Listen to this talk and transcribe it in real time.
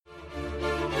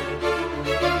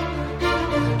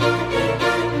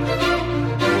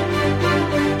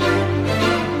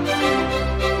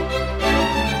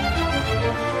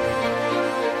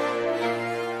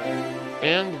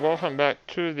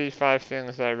to the 5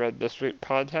 Things I Read This Week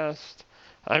podcast.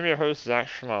 I'm your host, Zach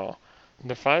Schmal.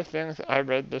 The 5 Things I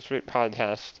Read This Week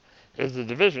podcast is the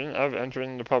division of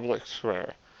Entering the Public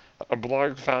Square, a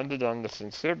blog founded on the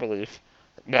sincere belief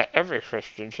that every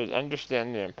Christian should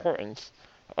understand the importance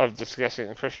of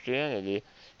discussing Christianity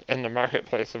in the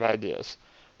marketplace of ideas.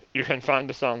 You can find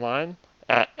us online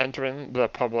at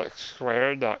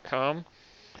enteringthepublicsquare.com.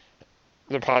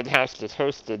 The podcast is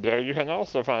hosted there. You can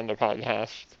also find the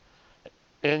podcast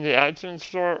in the iTunes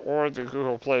Store or the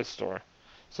Google Play Store.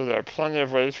 So there are plenty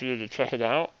of ways for you to check it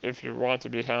out if you want to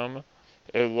become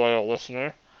a loyal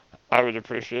listener. I would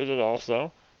appreciate it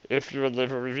also if you would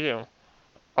leave a review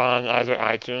on either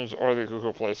iTunes or the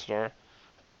Google Play Store.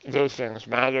 Those things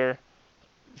matter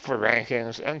for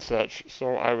rankings and such,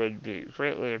 so I would be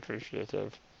greatly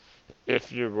appreciative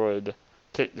if you would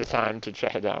take the time to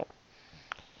check it out.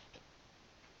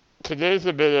 Today's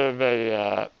a bit of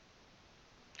a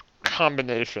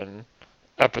combination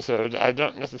episode. I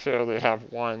don't necessarily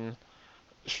have one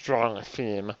strong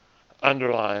theme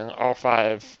underlying all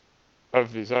 5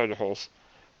 of these articles,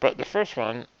 but the first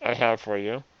one I have for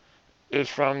you is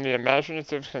from The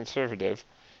Imaginative Conservative.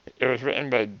 It was written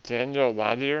by Daniel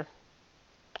Laddier,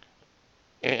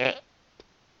 and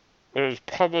it was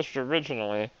published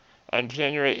originally on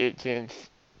January 18th,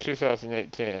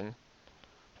 2018,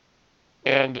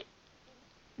 and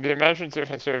The Imaginative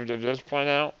Conservative does point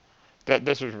out that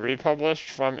this was republished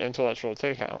from Intellectual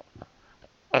Takeout,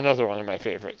 another one of my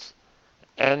favorites.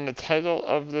 And the title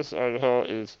of this article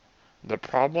is The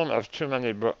Problem of Too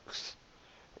Many Books,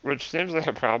 which seems like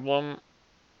a problem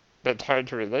that's hard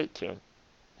to relate to.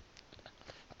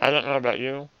 I don't know about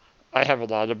you. I have a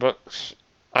lot of books,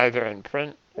 either in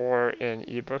print or in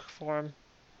ebook form.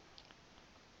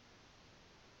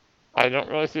 I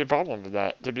don't really see a problem with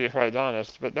that, to be quite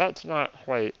honest, but that's not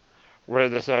quite where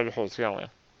this article is going.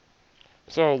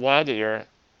 So Laddier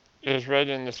is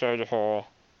writing this article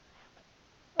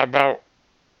about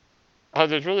how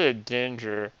there's really a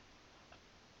danger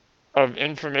of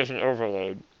information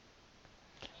overload.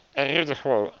 And here's a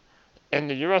quote. In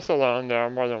the U.S. alone, there are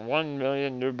more than 1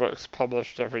 million new books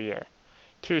published every year.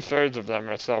 2/3 of them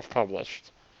are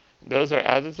self-published. Those are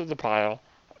added to the pile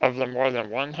of the more than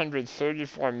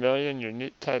 134 million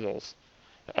unique titles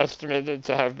estimated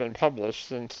to have been published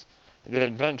since the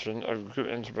invention of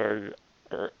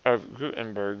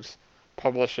Gutenberg's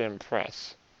publishing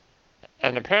press.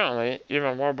 And apparently,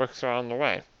 even more books are on the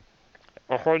way.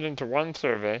 According to one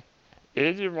survey,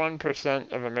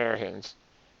 81% of Americans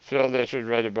feel they should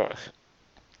write a book.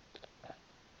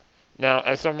 Now,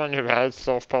 as someone who has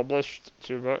self-published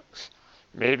 2 books,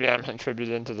 maybe I'm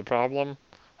contributing to the problem.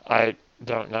 I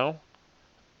don't know.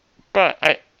 But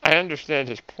I understand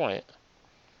his point.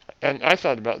 And I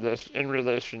thought about this in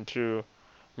relation to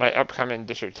my upcoming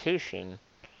dissertation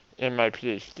in my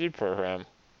PhD program.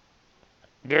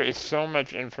 There is so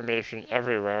much information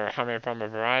everywhere coming from a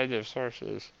variety of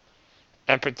sources,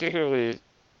 and particularly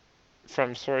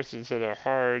from sources that are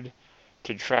hard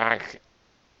to track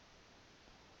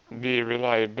the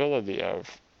reliability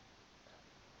of.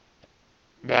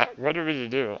 That what are we to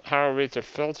do? How are we to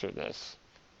filter this?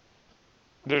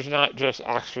 There's not just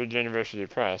Oxford University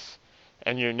Press,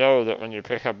 and you know that when you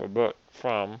pick up a book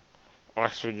from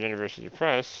Oxford University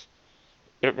Press,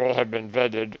 it will have been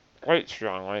vetted quite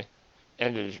strongly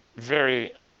and is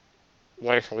very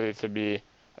likely to be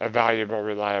a valuable,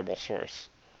 reliable source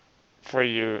for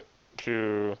you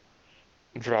to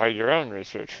draw your own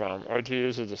research from or to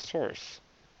use as a source.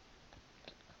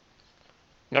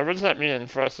 Now, what does that mean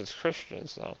for us as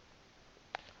Christians, though?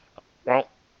 Well,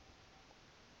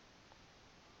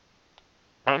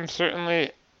 I'm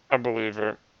certainly a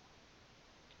believer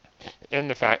in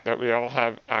the fact that we all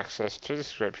have access to the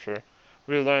Scripture,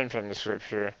 we learn from the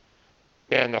Scripture,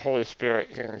 and the Holy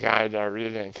Spirit can guide our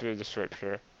reading through the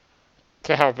Scripture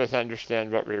to help us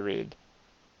understand what we read.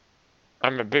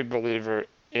 I'm a big believer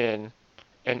in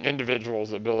an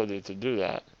individual's ability to do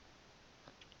that.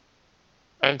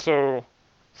 And so,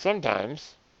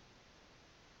 sometimes,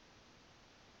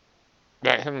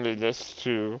 that can lead us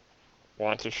to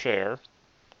want to share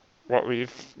what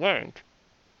we've learned,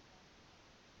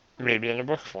 maybe in a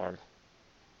book form.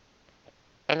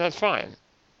 And that's fine.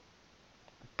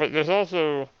 But there's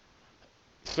also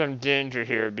some danger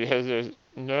here because there's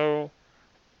no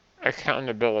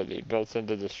accountability built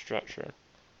into the structure.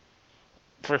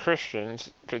 For Christians,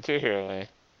 particularly,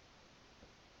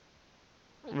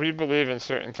 we believe in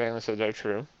certain things that are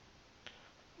true.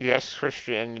 Yes,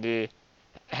 Christianity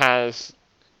has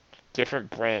different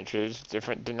branches,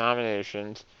 different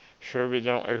denominations. Sure, we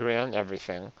don't agree on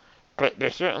everything, but there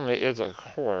certainly is a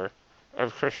core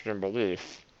of Christian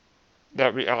belief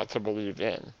that we ought to believe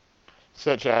in,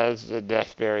 such as the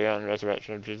death, burial, and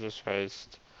resurrection of Jesus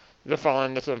Christ, the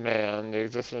fallenness of man, the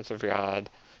existence of God,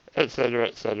 etc.,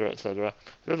 etc., etc.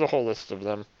 There's a whole list of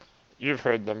them. You've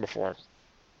heard them before.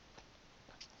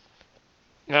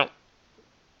 Now,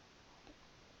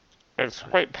 it's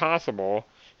quite possible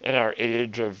in our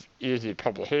age of easy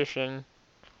publication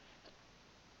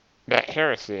that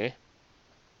heresy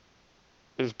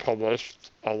is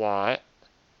published a lot,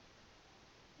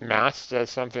 masked as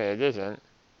something it isn't,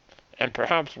 and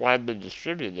perhaps widely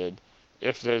distributed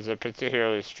if there's a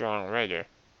particularly strong writer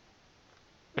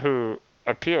who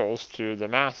appeals to the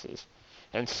masses.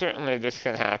 And certainly this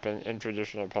can happen in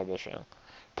traditional publishing.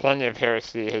 Plenty of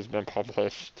heresy has been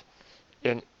published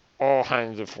in all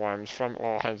kinds of forms from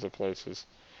all kinds of places.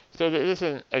 So there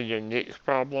isn't a unique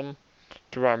problem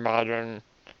to our modern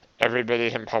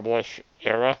everybody can publish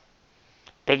era,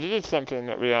 but it is something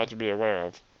that we ought to be aware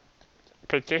of,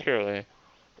 particularly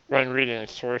when reading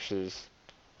sources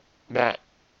that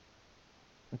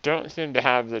don't seem to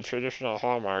have the traditional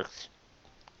hallmarks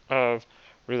of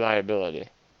reliability.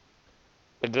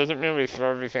 It doesn't mean we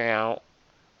throw everything out.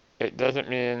 It doesn't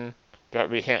mean that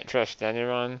we can't trust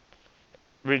anyone.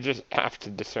 We just have to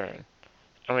discern.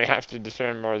 And we have to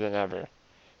discern more than ever.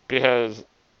 Because,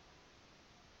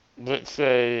 let's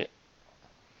say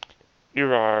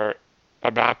you are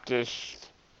a Baptist.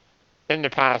 In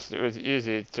the past, it was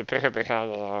easy to pick up a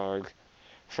catalog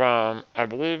from, I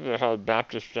believe they're called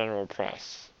Baptist General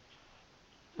Press.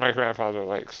 My grandfather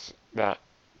likes that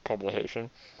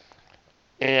publication.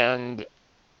 And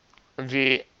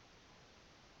the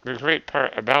great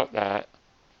part about that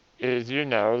is you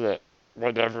know that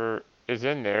whatever is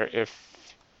in there,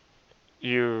 if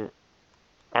you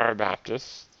are a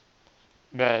Baptist,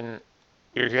 then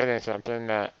you're getting something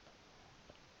that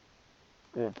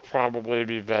will probably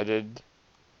be vetted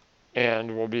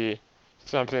and will be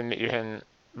something that you can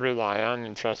rely on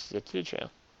and trust the teaching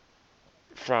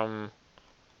from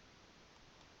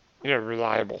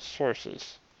reliable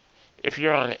sources. If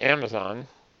you're on Amazon,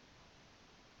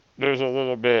 there's a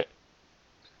little bit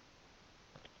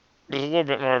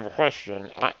more of a question.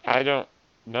 I don't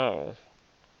know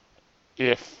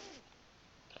if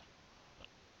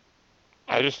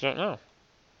I just don't know.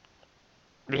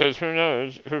 Because who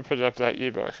knows who put up that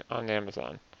ebook on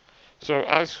Amazon. So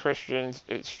as Christians,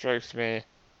 it strikes me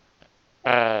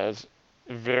as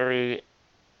very,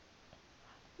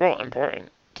 important,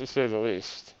 to say the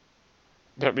least,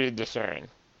 that we discern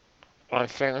on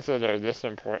things that are this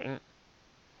important,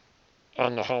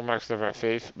 on the hallmarks of our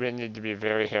faith. We need to be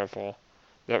very careful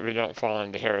that we don't fall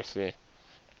into heresy.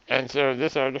 And so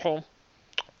this article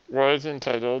was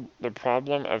entitled "The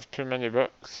Problem of Too Many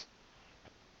Books,"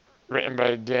 written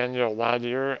by Daniel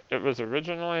Ladier. It was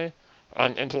originally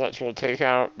on Intellectual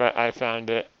Takeout, but I found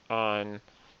it on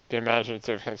The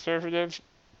Imaginative Conservative.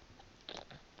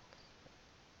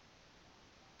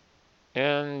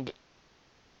 And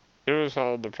it was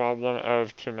called "The Problem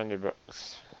of Too Many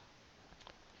Books."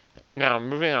 Now,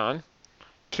 moving on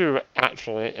to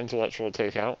actually Intellectual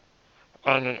Takeout,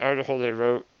 on an article they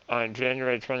wrote on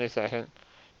January 22nd,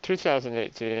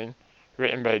 2018,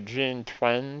 written by Jean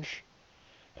Twenge.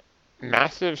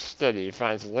 Massive study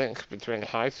finds link between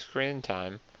high screen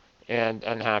time and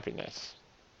unhappiness.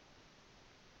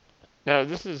 Now,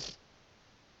 this is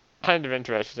kind of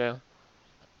interesting.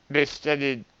 They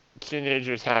studied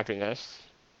teenagers' happiness,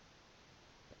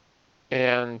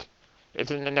 and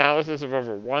it's an analysis of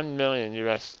over 1 million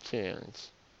U.S. teens,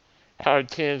 how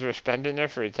teens were spending their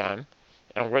free time,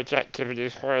 and which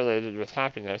activities correlated with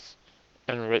happiness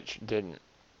and which didn't.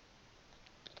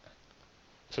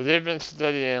 So they've been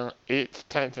studying 8th,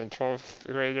 10th, and 12th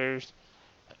graders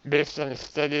based on a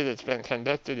study that's been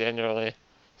conducted annually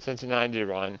since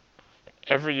 '91.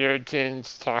 Every year,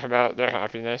 teens talk about their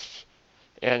happiness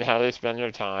and how they spend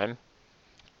their time.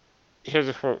 Here's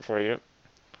a quote for you.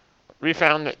 "We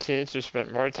found that teens who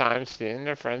spent more time seeing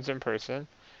their friends in person,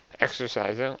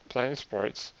 exercising, playing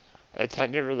sports,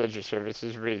 attending religious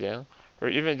services, reading, or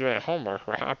even doing homework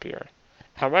were happier.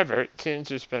 However, teens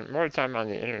who spent more time on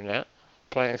the internet,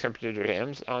 playing computer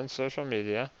games, on social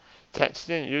media,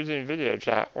 texting, using video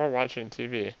chat, or watching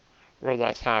TV, were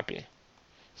less happy."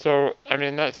 So, I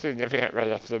mean, that's significant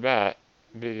right off the bat.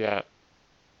 The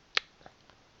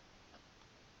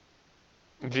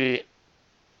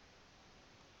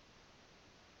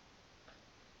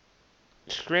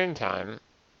screen time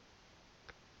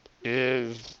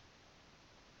is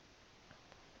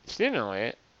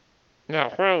seemingly, now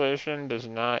correlation does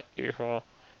not equal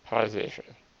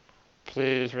causation.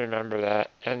 Please remember that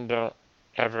and don't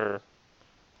ever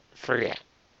forget.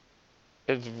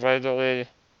 It's vitally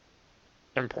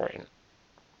important.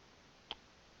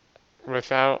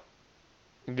 without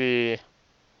the,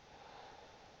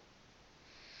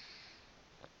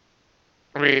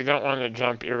 we don't want to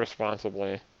jump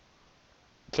irresponsibly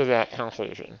to that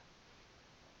conclusion.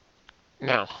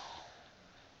 Now,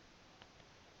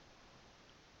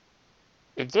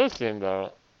 it does seem,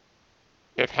 though,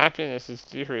 if happiness is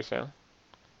decreasing,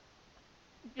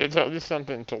 it's at least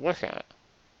something to look at.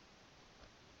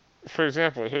 For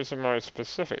example, here's some more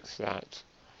specific stats.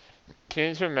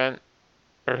 Teens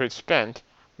who spent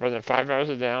more than 5 hours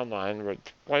a day online were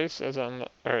twice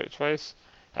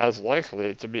as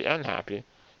likely to be unhappy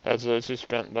as those who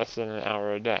spent less than an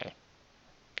hour a day.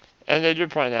 And they do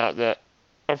point out that,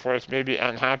 of course, maybe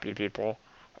unhappy people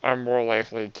are more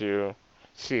likely to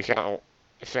seek out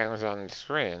things on the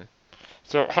screen.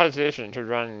 So causation to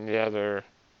run in the other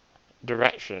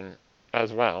direction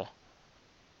as well.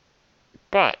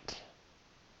 But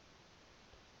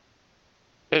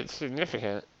it's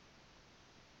significant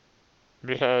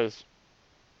because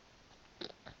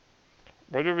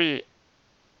what do we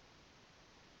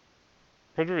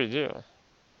do?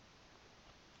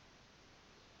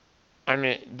 I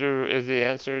mean, is the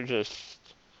answer just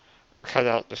cut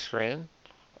out the screen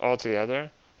altogether?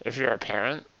 If you're a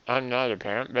parent, I'm not a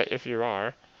parent, but if you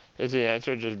are, is the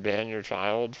answer just ban your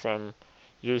child from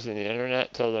using the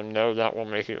internet, tell them no, that will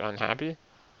make you unhappy?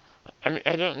 I mean,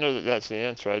 I don't know that that's the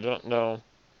answer. I don't know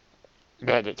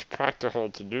that it's practical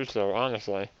to do so,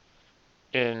 honestly,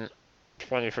 in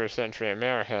 21st century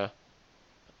America,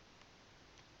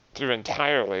 to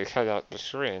entirely cut out the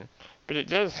screen. But it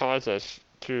does cause us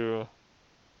to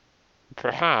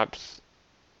perhaps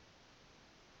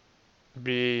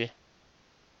be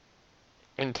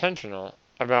intentional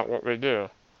about what we do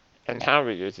and how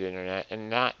we use the internet, and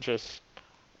not just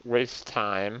waste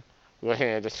time looking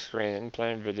at the screen,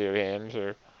 playing video games,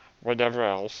 or whatever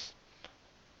else.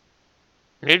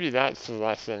 Maybe that's the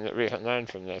lesson that we can learn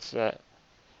from this, that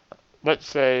let's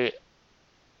say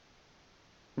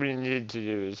we need to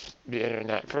use the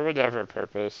internet for whatever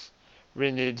purpose.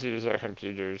 We need to use our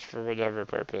computers for whatever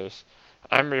purpose.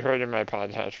 I'm recording my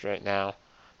podcast right now.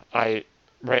 I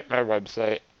write my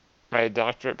website. My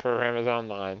doctorate program is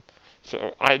online.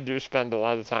 So I do spend a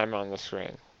lot of time on the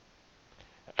screen.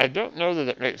 I don't know that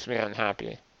it makes me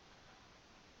unhappy,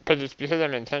 but it's because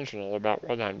I'm intentional about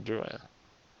what I'm doing.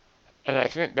 And I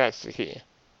think that's the key.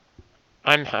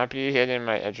 I'm happy getting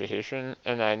my education,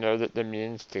 and I know that the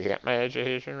means to get my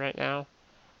education right now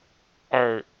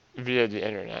are via the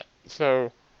internet.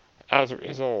 So, as a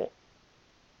result,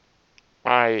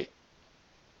 I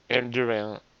am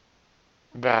doing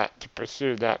that to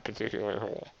pursue that particular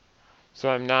goal. So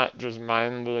I'm not just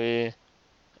mindlessly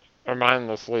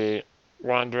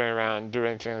wandering around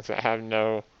doing things that have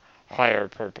no higher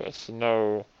purpose,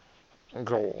 no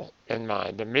goal in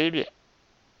mind. And maybe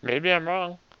I'm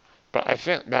wrong, but I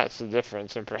think that's the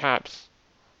difference, and perhaps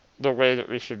the way that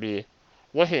we should be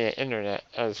looking at internet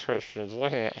as Christians,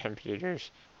 looking at computers,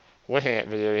 looking at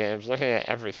video games, looking at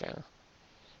everything.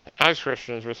 As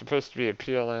Christians, we're supposed to be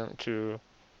appealing to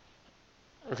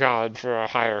God for a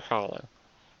higher calling.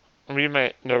 We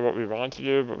might know what we want to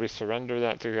do, but we surrender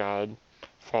that to God,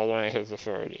 following His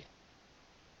authority.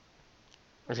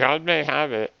 God may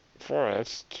have it for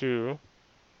us to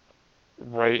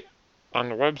write on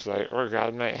the website, or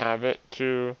God might have it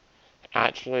to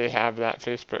actually have that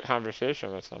Facebook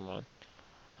conversation with someone.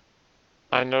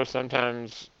 I know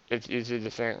sometimes it's easy to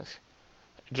think,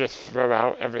 just throw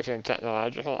out everything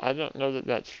technological. I don't know that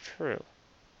that's true.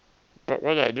 But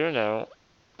what I do know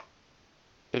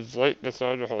is, like this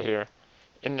article here,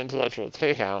 in Intellectual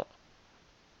Takeout,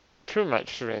 too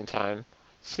much screen time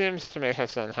seems to make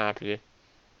us unhappy.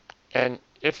 And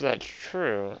if that's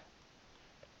true,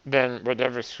 then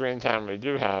whatever screen time we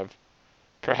do have,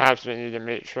 perhaps we need to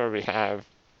make sure we have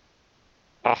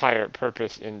a higher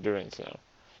purpose in doing so.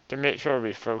 To make sure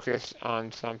we focus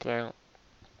on something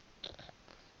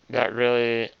that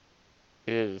really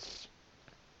is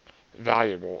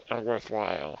valuable and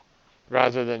worthwhile,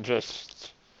 rather than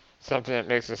just something that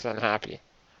makes us unhappy.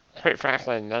 Quite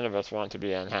frankly, none of us want to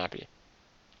be unhappy.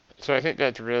 So I think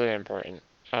that's really important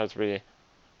as we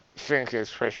think as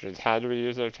Christians. How do we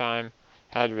use our time?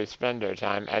 How do we spend our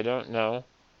time? I don't know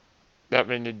that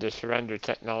we need to surrender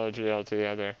technology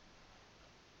altogether.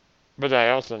 But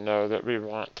I also know that we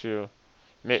want to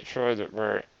make sure that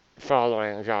we're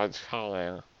following God's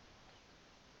calling.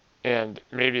 And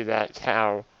maybe that's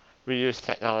how we use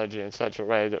technology in such a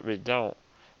way that we don't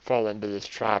fall into this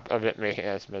trap of it making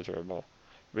us miserable.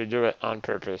 We do it on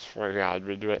purpose for God.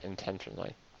 We do it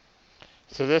intentionally.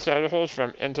 So this article is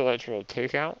from Intellectual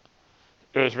Takeout.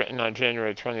 It was written on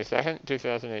January 22nd,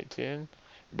 2018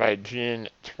 by Gene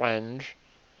Twenge.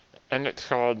 and it's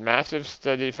called Massive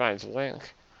Study Finds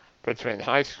Link Between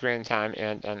High Screen Time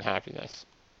and Unhappiness.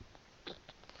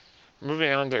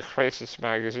 Moving on to Crisis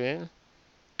Magazine,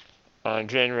 on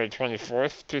January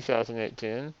 24th,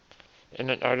 2018, in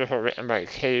an article written by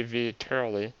K.V.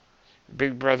 Turley,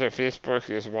 Big Brother Facebook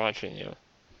is watching you.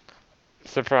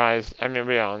 Surprise, I mean,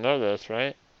 we all know this,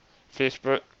 right?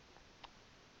 Facebook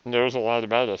knows a lot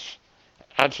about us.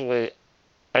 Actually,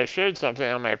 I shared something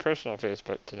on my personal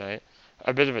Facebook tonight,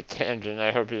 a bit of a tangent,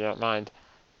 I hope you don't mind,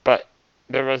 but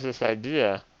there was this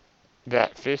idea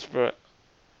that Facebook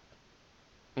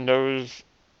knows,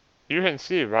 you can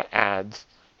see what ads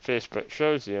Facebook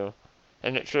shows you,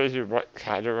 and it shows you what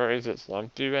categories it's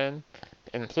lumped you in,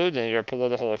 including your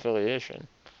political affiliation.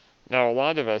 Now, a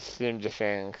lot of us seem to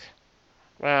think,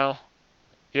 well,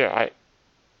 yeah,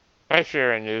 I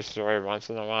share a news story once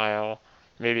in a while.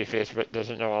 Maybe Facebook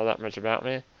doesn't know all that much about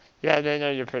me. Yeah, they know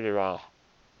you pretty well.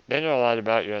 They know a lot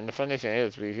about you, and the funny thing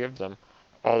is, we give them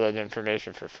all that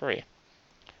information for free.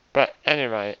 But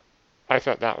anyway, I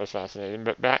thought that was fascinating.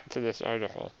 But back to this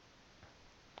article.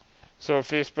 So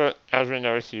Facebook, as we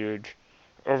know, is huge.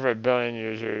 Over 1 billion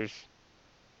users.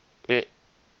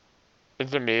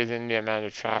 It's amazing the amount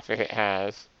of traffic it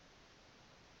has.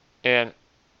 And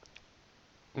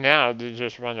now they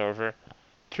just run over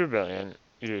 2 billion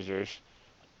users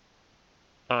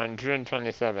on June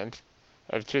 27th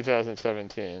of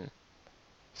 2017.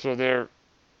 So they're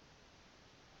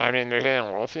getting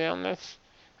wealthy on this,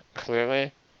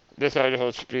 clearly. This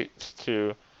article speaks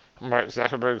to Mark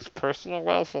Zuckerberg's personal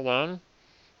wealth alone,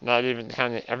 not even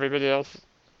counting everybody else,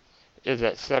 is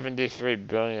at $73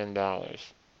 billion.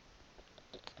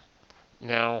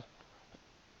 Now,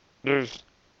 there's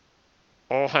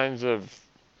all kinds of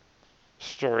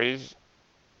stories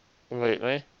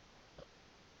lately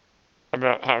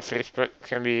about how Facebook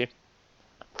can be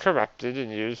corrupted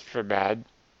and used for bad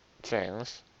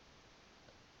things,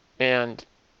 and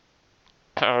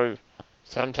how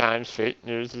sometimes fake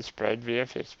news is spread via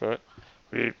Facebook.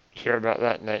 We hear about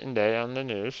that night and day on the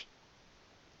news.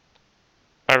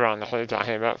 Ironically,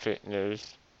 talking about fake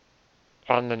news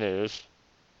on the news,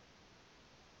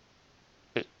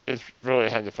 it's really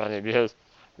kind of funny because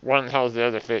one tells the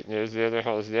other fake news, the other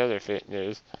tells the other fake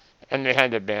news, and they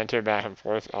had to banter back and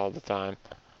forth all the time.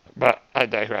 But I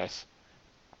digress.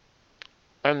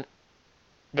 And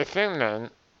the thing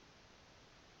then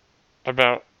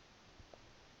about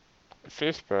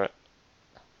Facebook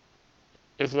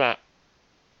is that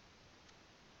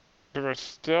there's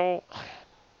still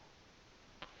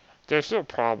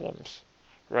problems,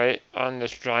 right, on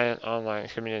this giant online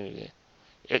community.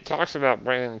 It talks about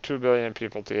bringing 2 billion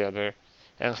people together,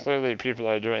 and clearly people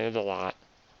are doing it a lot.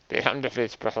 They come to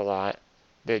Facebook a lot.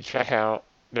 They check out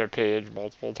their page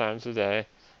multiple times a day.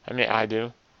 I mean, I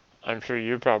do. I'm sure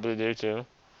you probably do too.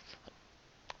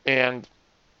 And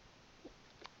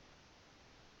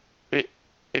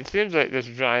it seems like this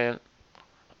giant,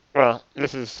 well,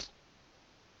 this is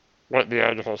what the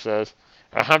article says,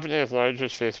 a company as large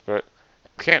as Facebook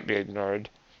can't be ignored,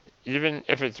 even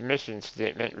if its mission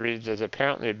statement reads as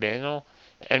apparently banal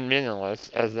and meaningless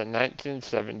as the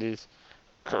 1970s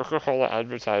Coca-Cola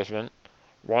advertisement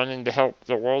wanting to help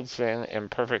the world sing in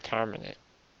perfect harmony.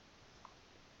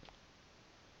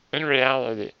 In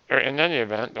reality, or in any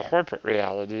event, the corporate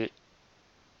reality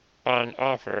on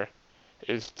offer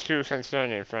is too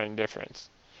concerning for indifference.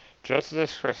 Just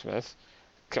this Christmas,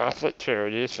 Catholic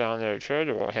charities found their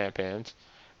charitable campaigns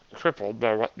crippled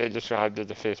by what they described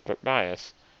as a Facebook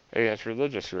bias against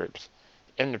religious groups.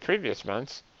 In the previous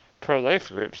months, pro-life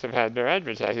groups have had their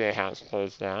advertising accounts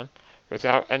closed down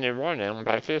without any warning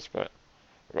by Facebook.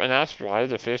 When asked why,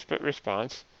 the Facebook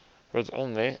response was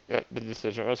only that the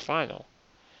decision was final.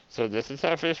 So this is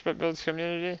how Facebook builds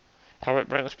community? How it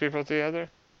brings people together?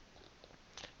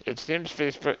 It seems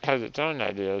Facebook has its own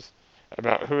ideas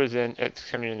about who is in its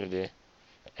community,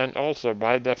 and also,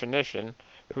 by definition,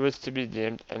 who is to be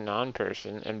deemed a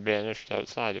non-person and banished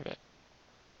outside of it.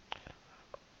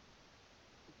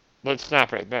 Let's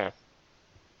stop right there.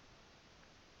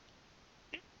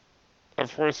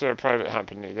 Of course, they're a private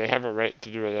company. They have a right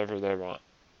to do whatever they want.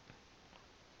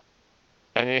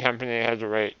 Any company has a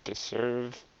right to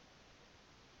serve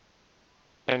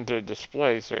and to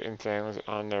display certain things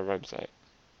on their website.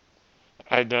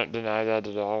 I don't deny that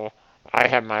at all. I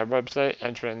have my website,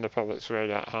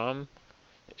 enteringthepublicsquare.com.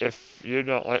 If you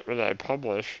don't like what I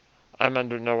publish, I'm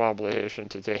under no obligation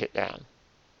to take it down.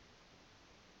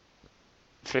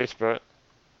 Facebook,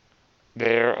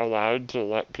 they're allowed to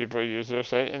let people use their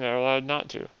site and they're allowed not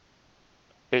to.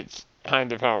 It's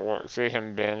kind of how it works. They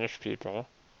can banish people.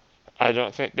 I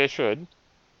don't think they should,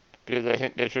 because I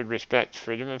think they should respect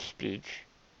freedom of speech.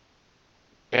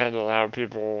 and allow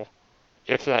people,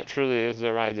 if that truly is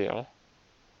their ideal,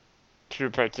 to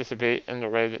participate in the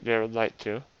way that they would like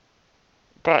to.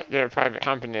 But they're a private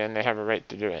company and they have a right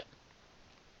to do it.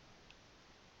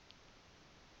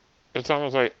 It's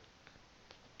almost like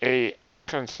a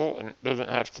consultant doesn't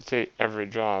have to take every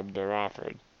job they're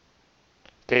offered.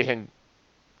 They can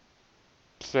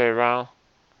say, well,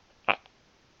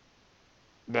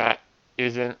 that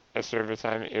isn't a service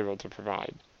I'm able to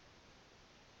provide.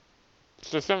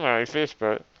 So similarly,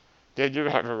 Facebook, they do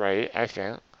have a right, I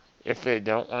think, if they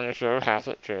don't want to show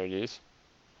Catholic charities,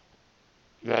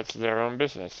 that's their own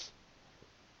business.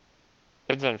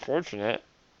 It's unfortunate,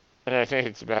 and I think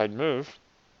it's a bad move,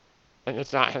 and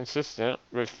it's not consistent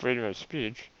with freedom of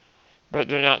speech, but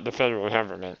they're not the federal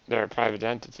government. They're a private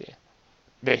entity.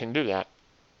 They can do that.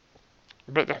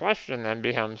 But the question then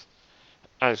becomes,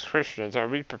 as Christians, are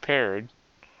we prepared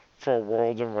for a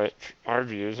world in which our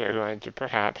views are going to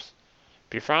perhaps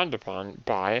be frowned upon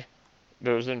by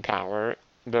those in power,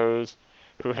 those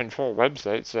who control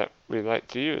websites that we like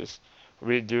to use?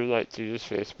 We do like to use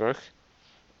Facebook.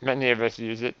 Many of us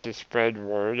use it to spread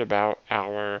word about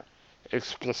our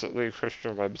explicitly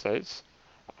Christian websites.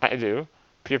 I do.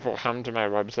 People come to my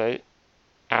website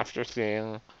after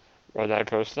seeing what I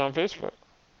post on Facebook.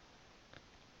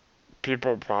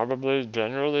 People probably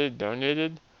generally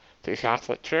donated to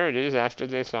Catholic charities after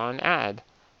they saw an ad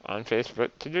on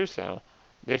Facebook to do so.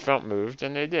 They felt moved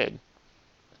and they did.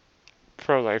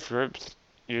 Pro-life groups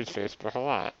use Facebook a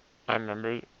lot. I'm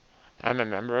a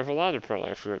member of a lot of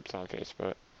pro-life groups on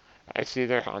Facebook. I see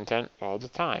their content all the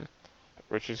time,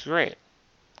 which is great.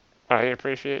 I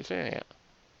appreciate seeing it.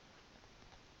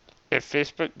 If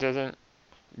Facebook doesn't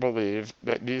believe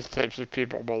that these types of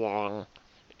people belong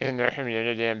in their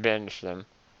community and banish them,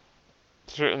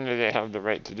 certainly they have the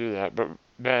right to do that, but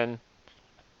then,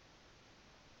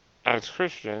 as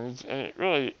Christians, and it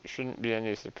really shouldn't be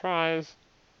any surprise,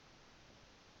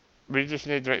 we just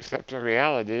need to accept the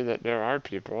reality that there are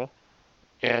people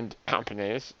and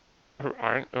companies who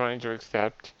aren't going to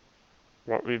accept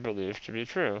what we believe to be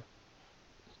true.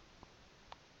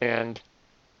 And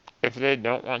if they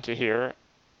don't want to hear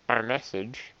our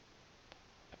message,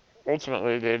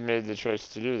 ultimately they've made the choice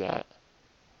to do that.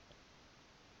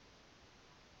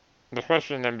 The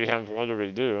question then becomes, what do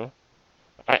we do?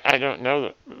 I don't know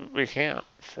that we can't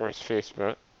force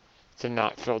Facebook to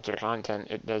not filter content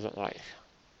it doesn't like.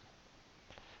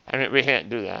 I mean, we can't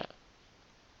do that.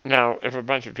 Now, if a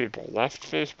bunch of people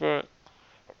left Facebook,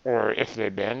 or if they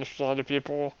banished a lot of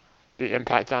people, the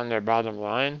impact on their bottom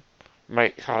line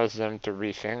might cause them to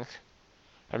rethink.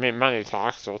 I mean, money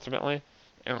talks ultimately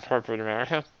in corporate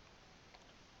America,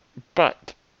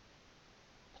 but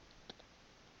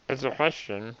it's a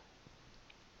question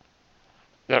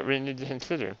that we need to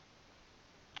consider,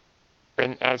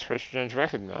 and as Christians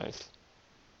recognize.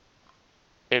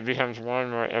 It becomes more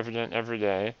and more evident every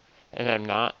day, and I'm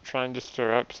not trying to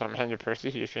stir up some kind of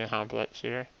persecution complex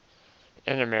here.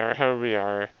 In America, we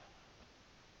are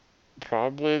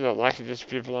probably the luckiest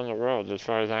people in the world as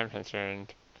far as I'm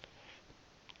concerned.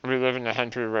 We live in a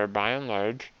country where, by and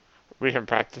large, we can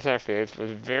practice our faith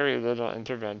with very little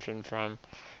intervention from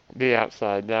the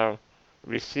outside. Now,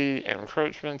 we see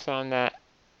encroachments on that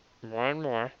more and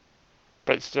more,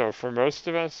 but still, for most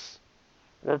of us,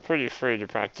 we're pretty free to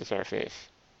practice our faith.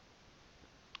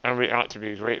 And we ought to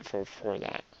be grateful for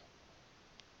that.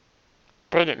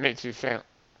 But it makes you think,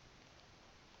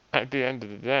 at the end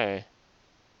of the day,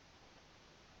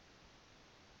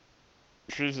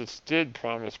 Jesus did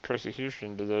promise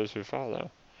persecution to those who follow.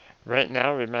 Right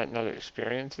now, we might not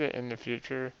experience it. In the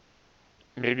future,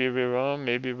 maybe we will,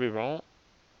 maybe we won't.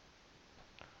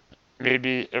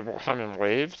 Maybe it will come in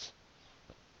waves.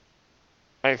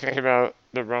 I think about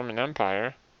the Roman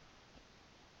Empire.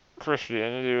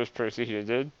 Christianity was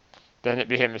persecuted. Then it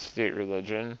became a state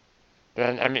religion.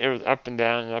 Then, I mean, it was up and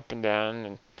down and up and down,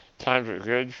 and times were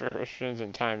good for Christians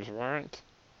and times weren't.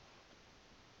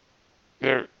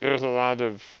 There was a lot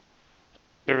of,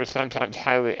 there was sometimes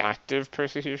highly active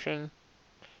persecution,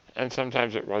 and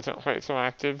sometimes it wasn't quite so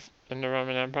active in the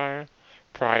Roman Empire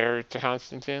prior to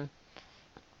Constantine.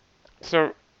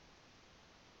 So,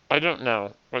 I don't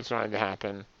know what's going to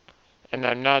happen, and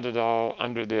I'm not at all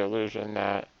under the illusion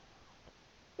that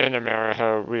in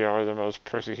America we are the most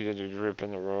persecuted group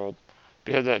in the world,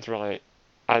 because that's really,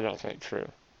 I don't think, true.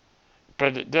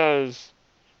 But it does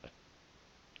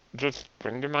just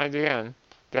bring to mind again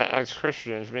that as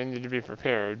Christians we need to be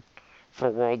prepared for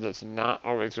a world that's not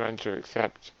always going to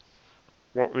accept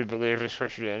what we believe is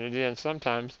Christianity, and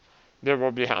sometimes there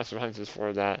will be consequences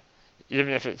for that,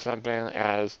 even if it's something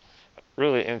as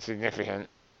really insignificant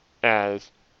as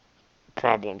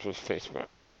problems with Facebook.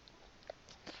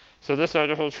 So this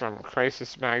article is from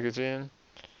Crisis Magazine,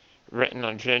 written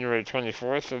on January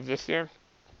 24th of this year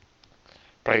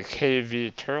by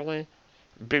K.V. Turley.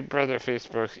 Big Brother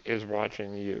Facebook is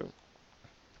watching you.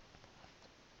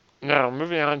 Now,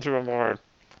 moving on to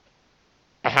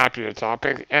a happier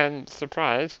topic, and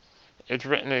surprise, it's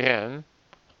written again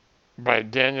by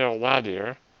Daniel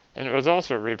Ladier, and it was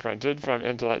also reprinted from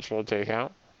Intellectual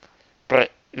Takeout,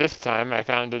 but this time I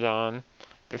found it on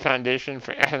the Foundation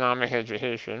for Economic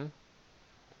Education,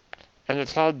 and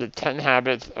it's called The 10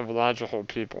 Habits of Logical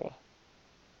People.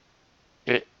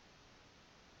 It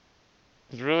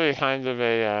is really kind of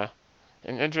an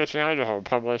interesting article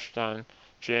published on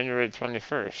January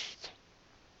 21st.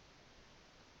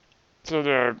 So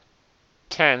there are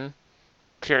 10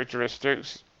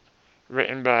 characteristics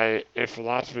written by a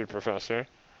philosophy professor,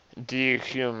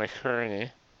 D.Q.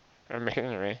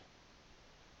 McHenry,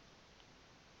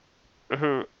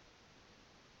 who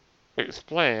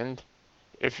explained,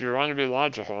 if you want to be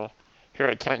logical, here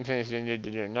are 10 things you need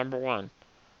to do. Number 1,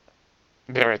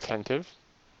 they're attentive.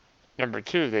 Number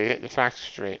 2, they get the facts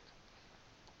straight.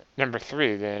 Number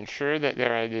 3, they ensure that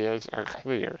their ideas are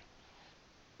clear.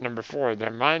 Number 4, they're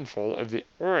mindful of the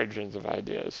origins of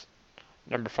ideas.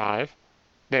 Number 5,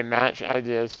 they match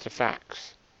ideas to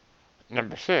facts.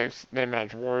 Number 6, they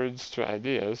match words to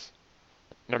ideas.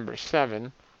 Number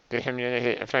 7, they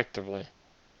communicate effectively.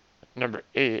 Number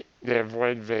 8, they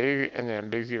avoid vague and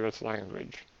ambiguous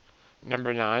language.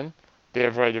 Number 9, they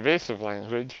avoid evasive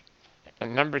language.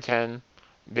 And number 10,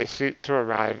 they seek to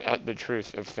arrive at the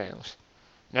truth of things.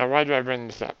 Now, why do I bring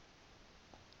this up?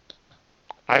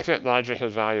 I think logic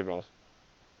is valuable.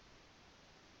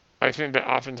 I think that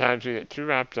oftentimes we get too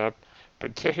wrapped up,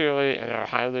 particularly in our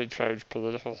highly charged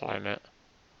political climate,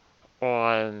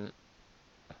 on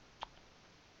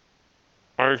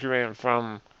arguing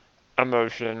from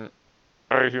emotion,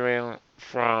 arguing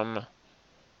from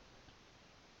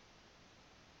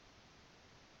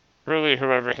really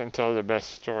whoever can tell the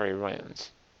best story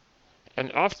wins.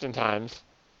 And oftentimes,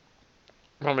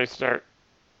 when we start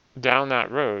down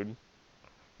that road,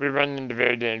 we run into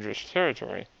very dangerous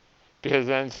territory, because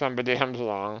then somebody comes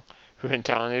along who can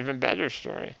tell an even better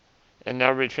story. And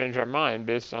now we change our mind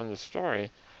based on the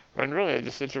story, when really the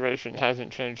situation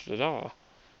hasn't changed at all.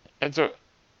 And so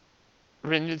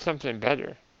we need something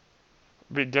better.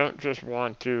 We don't just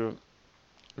want to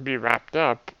be wrapped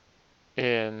up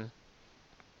in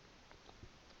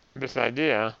this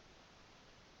idea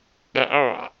that,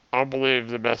 oh, I'll believe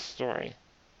the best story.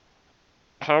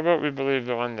 How about we believe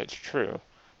the one that's true?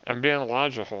 And being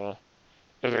logical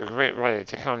is a great way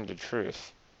to come to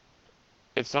truth.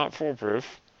 It's not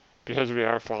foolproof, because we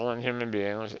are fallen human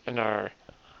beings, and our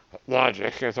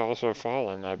logic is also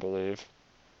fallen, I believe.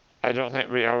 I don't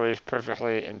think we always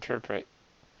perfectly interpret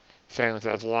things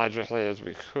as logically as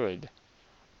we could,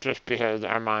 just because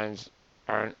our minds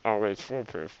aren't always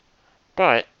foolproof.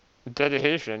 But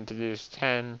dedication to these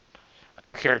 10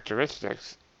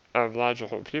 characteristics of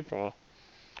logical people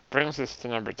brings us to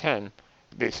number 10.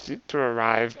 They seek to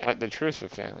arrive at the truth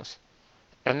of things.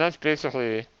 And that's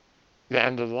basically the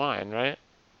end of the line, right?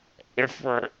 If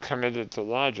we're committed to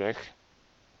logic,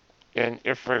 and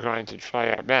if we're going to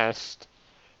try our best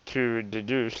to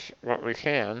deduce what we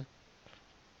can,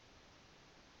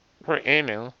 we're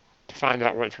aiming to find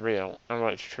out what's real and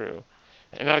what's true.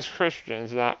 And as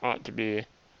Christians, that ought to be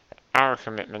our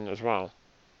commitment as well.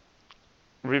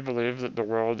 We believe that the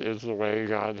world is the way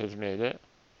God has made it,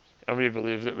 and we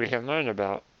believe that we can learn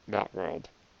about that world.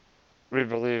 We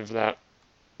believe that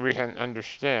we can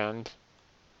understand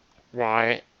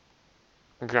why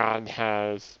God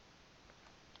has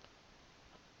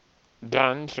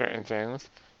done certain things,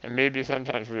 and maybe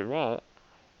sometimes we won't,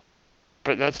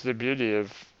 but that's the beauty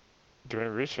of doing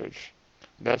research.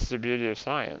 That's the beauty of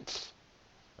science.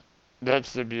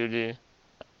 That's the beauty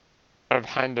of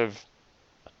kind of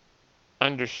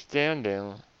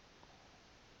understanding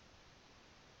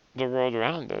the world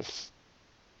around us.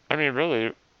 I mean,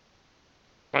 really,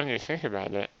 when you think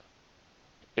about it,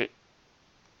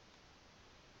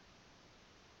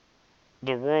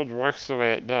 the world works the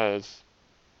way it does,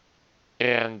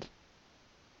 and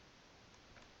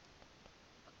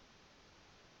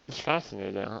it's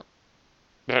fascinating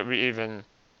that we even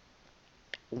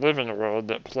live in a world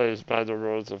that plays by the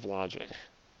rules of logic.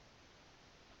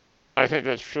 I think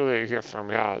that's truly a gift from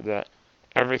God, that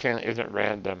everything isn't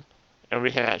random, and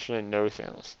we can actually know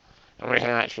things, and we can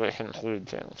actually conclude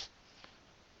things.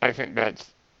 I think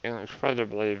that's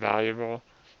incredibly valuable,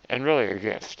 and really a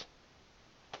gift.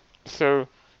 So,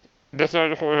 this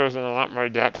article goes in a lot more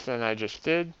depth than I just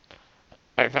did.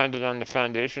 I found it on the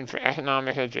Foundation for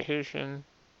Economic Education,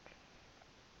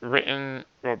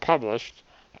 published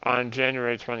on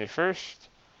January 21st,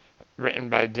 written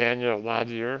by Daniel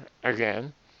Ladier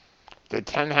again, The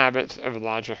 10 Habits of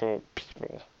Logical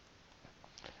People.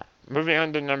 Moving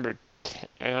on to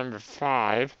number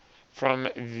 5 from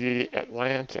The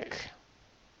Atlantic.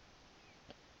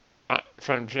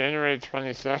 From January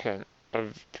 22nd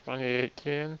of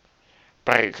 2018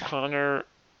 by Connor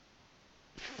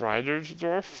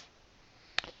Friedersdorf.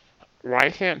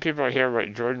 Why can't people hear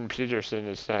what Jordan Peterson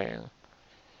is saying?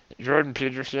 Jordan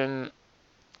Peterson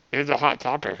is a hot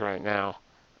topic right now.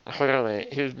 Clearly,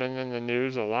 he's been in the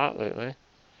news a lot lately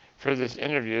for this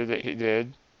interview that he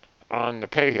did on the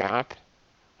pay gap.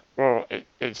 Well,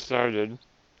 it started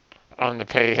on the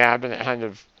pay gap and it kind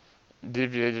of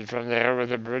deviated from there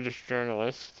with a British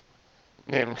journalist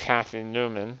named Cathy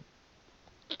Newman.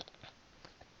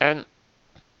 And,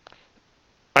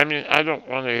 I mean, I don't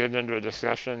want to get into a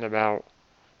discussion about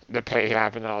the pay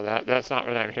gap and all that. That's not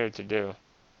what I'm here to do.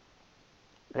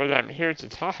 What I'm here to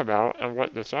talk about, and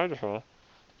what this article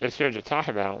is here to talk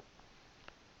about,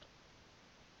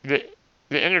 the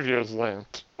interview is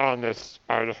linked on this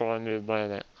article in The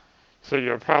Atlantic, so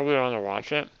you'll probably want to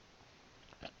watch it.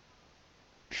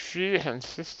 She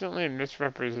consistently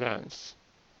misrepresents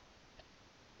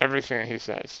everything he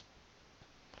says.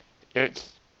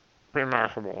 It's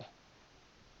remarkable.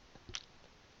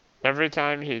 Every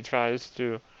time he tries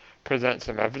to present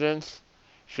some evidence,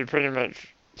 she pretty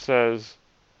much says,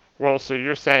 well, so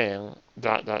you're saying, ...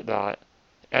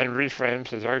 and reframes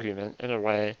his argument in a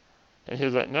way, and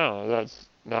he's like, no, that's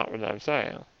not what I'm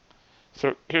saying.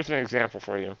 So here's an example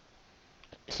for you.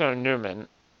 So Newman,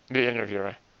 the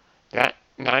interviewer, that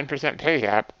 9% pay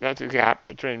gap, that's a gap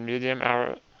between median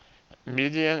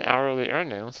hourly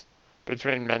earnings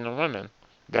between men and women.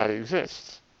 That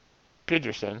exists.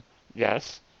 Peterson,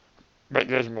 yes, but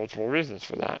there's multiple reasons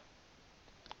for that.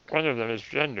 One of them is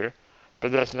gender,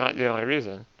 but that's not the only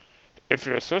reason. If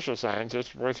you're a social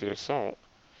scientist worth your salt,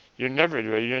 you never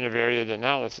do a univariate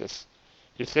analysis.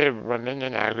 You say women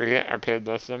in aggregate are paid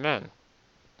less than men.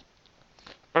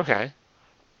 Okay.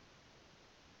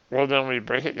 Well, then we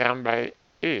break it down by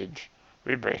age.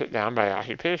 We break it down by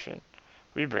occupation.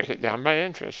 We break it down by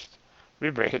interest. We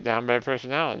break it down by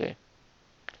personality.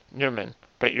 Newman,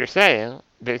 but you're saying,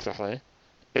 basically,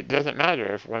 it doesn't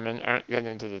matter if women aren't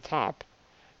getting to the top,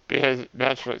 because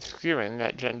that's what's skewing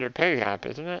that gender pay gap,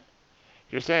 isn't it?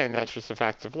 You're saying that's just a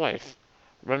fact of life.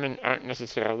 Women aren't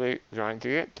necessarily going to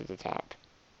get to the top.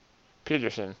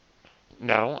 Peterson,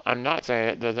 no, I'm not saying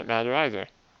it doesn't matter either.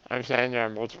 I'm saying there are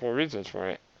multiple reasons for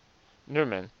it.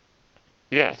 Newman,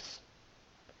 yes,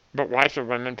 but why should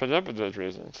women put up with those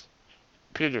reasons?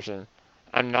 Peterson,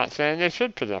 I'm not saying they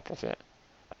should put up with it.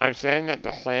 I'm saying that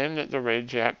the claim that the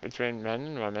wage gap between men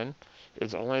and women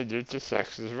is only due to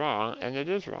sex is wrong, and it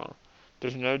is wrong.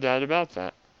 There's no doubt about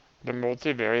that. The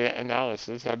multivariate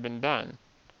analyses have been done.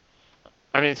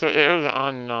 I mean, so it goes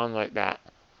on and on like that.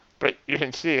 But you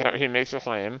can see how he makes a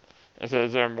claim and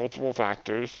says there are multiple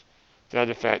factors that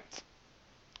affect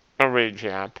a wage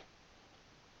gap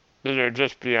that are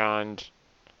just beyond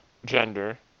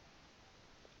gender.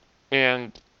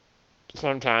 And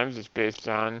sometimes it's based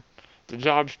on the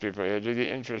jobs people have, or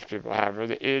the interests people have, or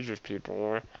the age of people,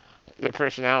 or the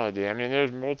personality. I mean,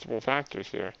 there's multiple factors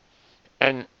here.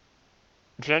 And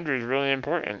gender is really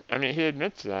important. I mean, he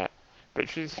admits that. But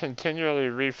she's continually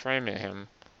reframing him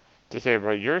to say,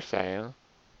 well, you're saying, ...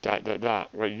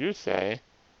 What you say, ...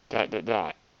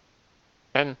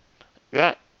 And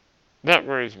that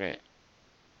worries me.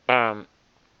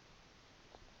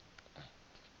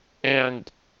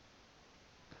 And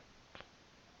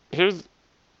here's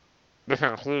the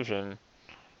conclusion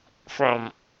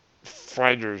from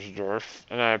Friedersdorf,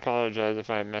 and I apologize if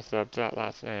I messed up that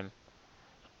last name.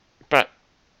 But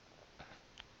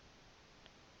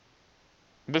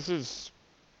this is,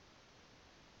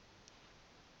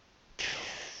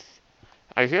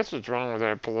 I guess what's wrong with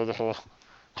our political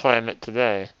climate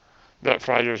today that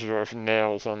Friedersdorf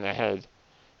nails on the head.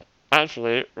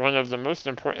 Actually, one of the most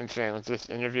important things this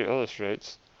interview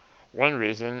illustrates, one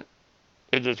reason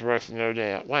it is worth noting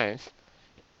at length,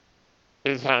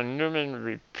 is how Newman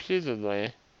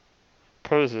repeatedly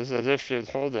poses as if she is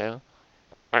holding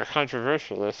a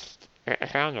controversialist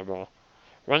accountable,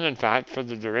 when in fact, for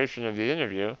the duration of the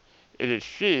interview, it is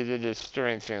she that is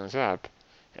stirring things up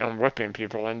and whipping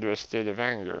people into a state of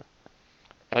anger.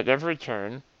 At every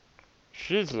turn,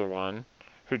 she's the one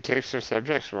who takes her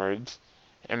subject's words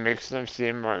and makes them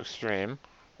seem more extreme,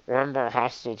 or more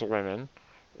hostile to women,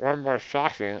 or more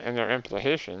shocking in their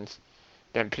implications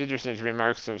than Peterson's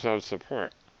remarks themselves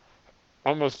support.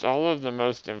 Almost all of the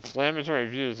most inflammatory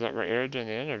views that were aired in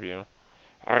the interview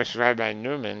are ascribed by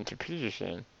Newman to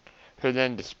Peterson, who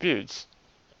then disputes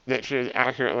that she has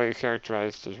accurately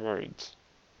characterized his words.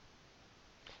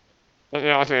 And he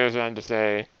also goes on to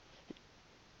say,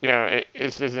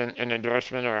 this isn't an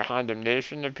endorsement or a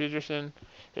condemnation of Peterson.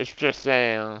 It's just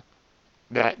saying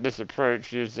that this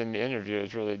approach used in the interview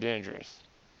is really dangerous.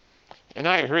 And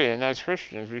I agree, and as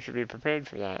Christians, we should be prepared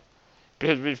for that.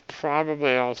 Because we've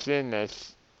probably all seen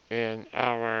this in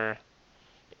our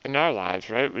lives,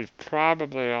 right? We've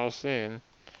probably all seen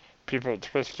people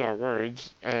twist our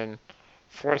words and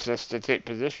force us to take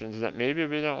positions that maybe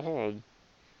we don't hold.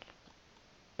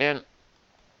 And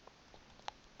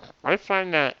I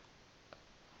find that,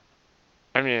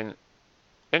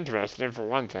 interesting for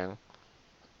one thing,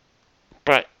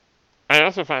 but I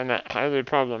also find that highly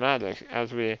problematic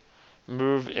as we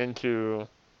move into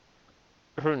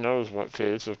who knows what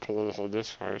phase of political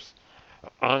discourse.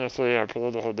 Honestly, our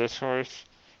political discourse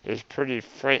is pretty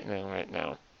frightening right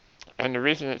now. And the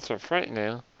reason it's so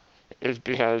frightening is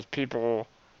because people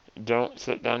don't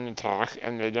sit down and talk,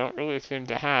 and they don't really seem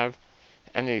to have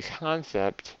any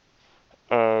concept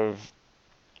of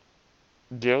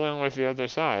dealing with the other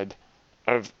side,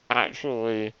 of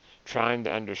actually trying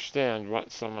to understand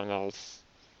what someone else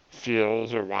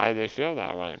feels or why they feel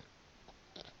that way.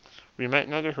 We might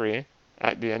not agree.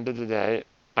 At the end of the day,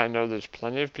 I know there's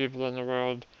plenty of people in the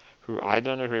world who I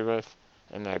don't agree with,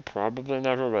 and I probably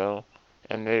never will,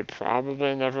 and they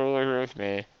probably never will agree with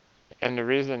me, and the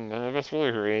reason none of us will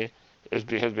agree is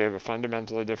because we have a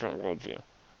fundamentally different worldview.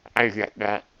 I get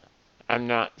that. I'm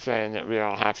not saying that we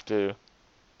all have to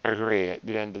agree at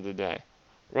the end of the day.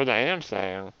 What I am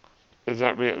saying is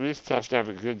that we at least have to have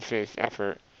a good faith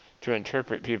effort to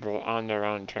interpret people on their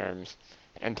own terms,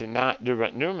 and to not do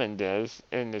what Newman does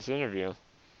in this interview,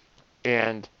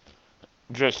 and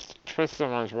just twist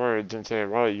someone's words and say,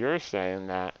 well, you're saying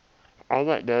that. All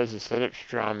that does is set up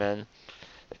straw men.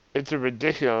 It's a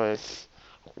ridiculous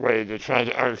way to try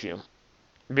to argue,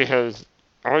 because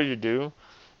all you do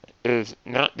is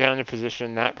knock down a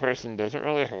position that person doesn't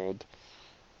really hold.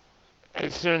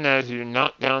 As soon as you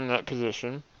knock down that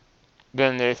position,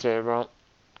 then they say, well,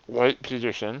 like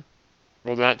Peterson,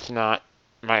 well, that's not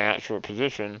my actual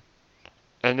position.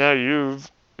 And now you've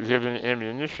given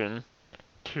ammunition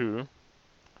to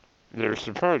their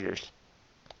supporters.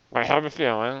 I have a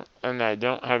feeling, and I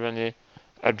don't have any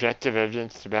objective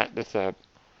evidence to back this up,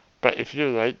 but if you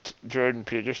liked Jordan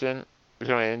Peterson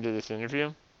going into this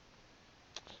interview,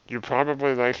 you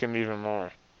probably like him even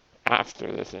more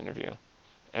after this interview.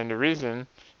 And the reason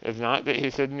is not that he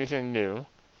said anything new,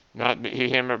 not that he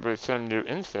came up with some new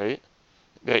insight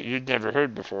that you'd never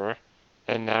heard before,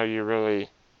 and now you really,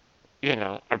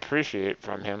 appreciate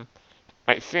from him.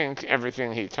 I think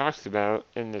everything he talks about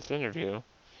in this interview,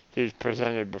 he's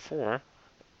presented before,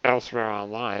 elsewhere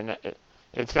online.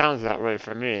 It sounds that way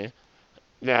for me,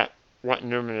 that what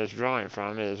Newman is drawing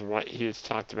from is what he's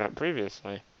talked about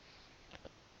previously.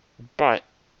 But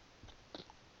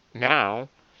now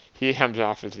he comes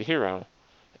off as a hero.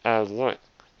 As look,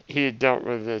 he dealt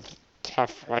with this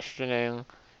tough questioning,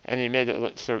 and he made it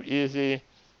look so easy,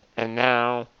 and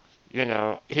now,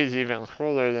 he's even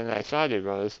cooler than I thought he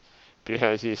was,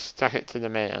 because he stuck it to the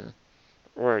man,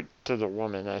 or to the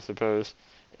woman, I suppose,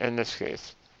 in this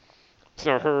case.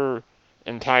 So her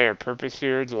entire purpose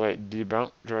here to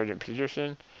debunk Jordan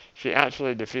Peterson, she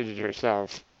actually defeated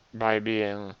herself by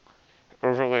being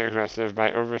overly aggressive,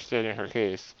 by overstating her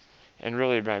case, and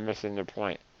really by missing the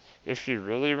point. If she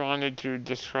really wanted to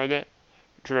discredit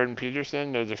Jordan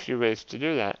Peterson, there's a few ways to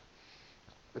do that.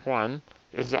 One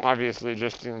is to obviously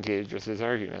just engage with his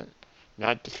argument,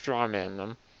 not to strawman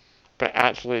them, but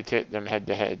actually take them head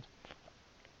to head.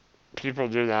 People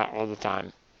do that all the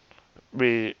time.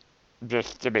 We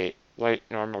just debate like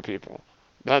normal people.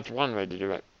 That's one way to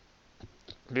do it.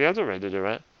 The other way to do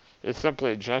it is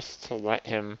simply just to let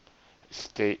him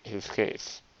state his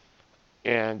case,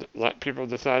 and let people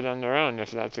decide on their own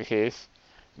if that's a case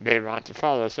they want to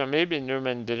follow. So maybe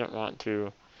Newman didn't want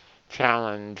to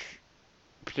challenge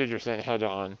Peterson head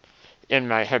on in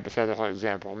my hypothetical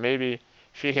example. Maybe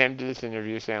she came to this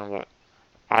interview saying, look,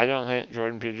 I don't think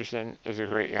Jordan Peterson is a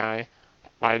great guy.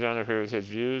 I don't agree with his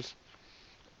views.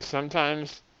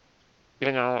 Sometimes,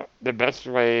 the best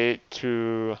way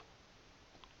to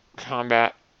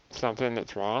combat something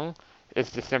that's wrong is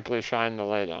to simply shine the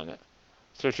light on it.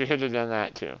 So she could have done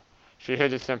that too. She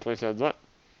could have simply said, look,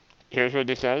 here's what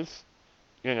he says,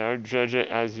 judge it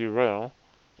as you will,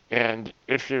 and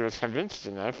if she was convinced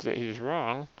enough that he's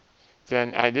wrong,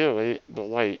 then ideally the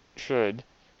light should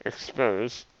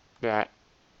expose that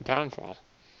downfall.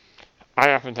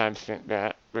 I oftentimes think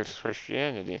that with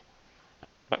Christianity.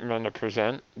 I'm going to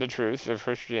present the truth of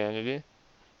Christianity.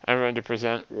 I'm going to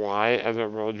present why other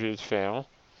worldviews fail.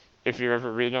 If you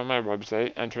ever read on my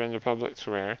website, Entering the Public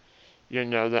Square, you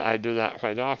know that I do that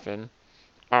quite often.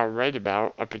 I'll write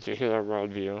about a particular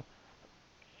worldview,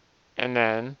 and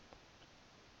then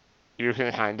you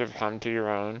can kind of come to your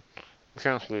own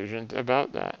conclusions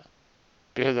about that.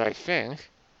 Because I think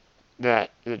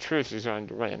that the truth is going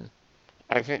to win.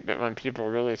 I think that when people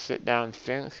really sit down,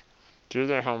 think, do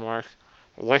their homework,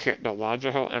 look at the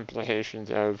logical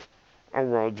implications of a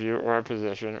worldview or a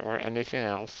position or anything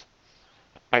else,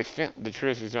 I think the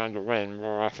truth is going to win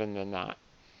more often than not.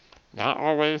 Not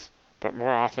always, but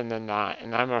more often than not,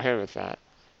 and I'm okay with that.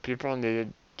 People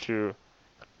needed to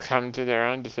come to their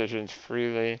own decisions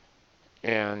freely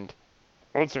and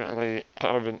ultimately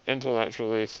have an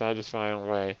intellectually satisfying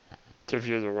way to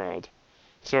view the world.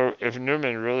 So if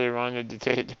Newman really wanted to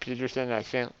take it to Peterson, I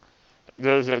think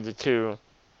those are the two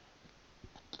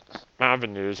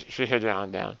avenues she could have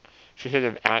gone down. She could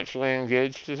have actually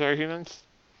engaged his arguments,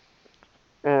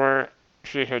 or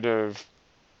she could have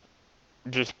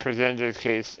just presented a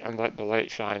case and let the light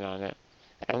shine on it,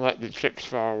 and let the chips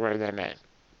fall where they may.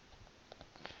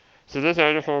 So this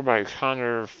article by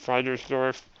Connor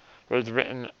Friedersdorf was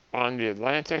written on The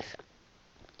Atlantic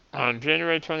on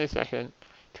January 22nd,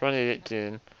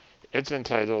 2018. It's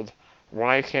entitled,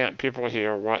 Why Can't People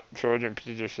Hear What Jordan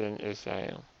Peterson is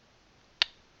Saying?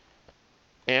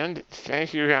 And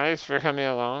thank you guys for coming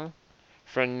along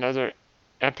for another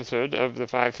episode of the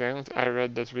 5 Things I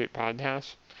Read This Week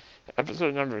podcast.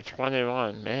 Episode number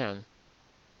 21, man.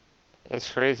 That's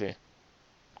crazy.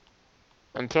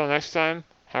 Until next time,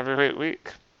 have a great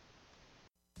week.